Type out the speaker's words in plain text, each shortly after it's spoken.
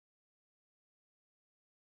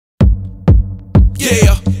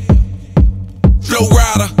Yeah, flow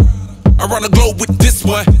rider, I run the globe with this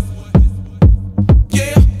one.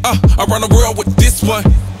 Yeah, I run the world with this one.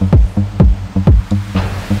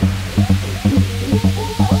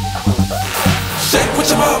 Shake what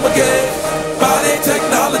your mama gave, body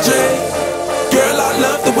technology. Girl, I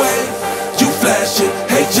love the way you flash it.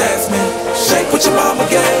 Hey Jasmine, shake what your mama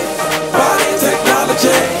gave, body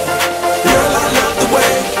technology. Girl, I love the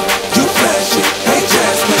way you flash it. Hey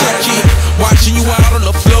Jasmine, I keep watching you out on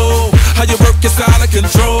the floor. How your work is out of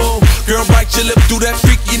control. Girl, bite your lip, do that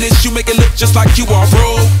freakiness. You make it look just like you are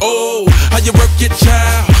bro. Oh, how you work your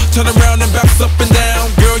child. Turn around and bounce up and down.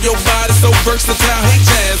 Girl, your body's so versatile. Hey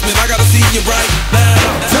Jasmine, I gotta see you right now.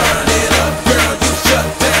 Turn it up, girl, you shut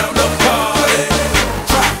down the party.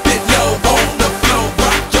 Drop it low on the floor,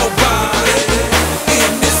 rock your body.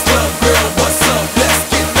 In this club, girl, what's up? Let's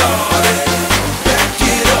get naughty. Back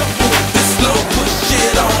it up, move it slow, push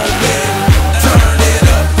it on me. Turn it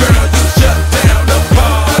up, girl, you shut down the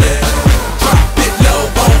party. Drop it low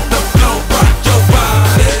on the floor, rock your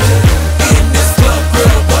body. In this club,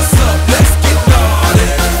 girl, what's up? Let's get naughty.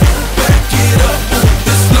 Back it up, move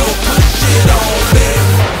it slow, push it on me.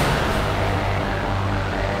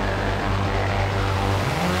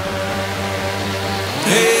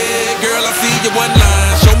 Hey girl, I see you one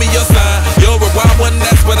line, show me your sign. You're a wild one,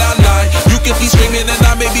 that's what I like. You can be screaming and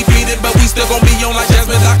I may be beating, but we still gon' be on like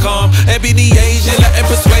Jasmine.com. NBA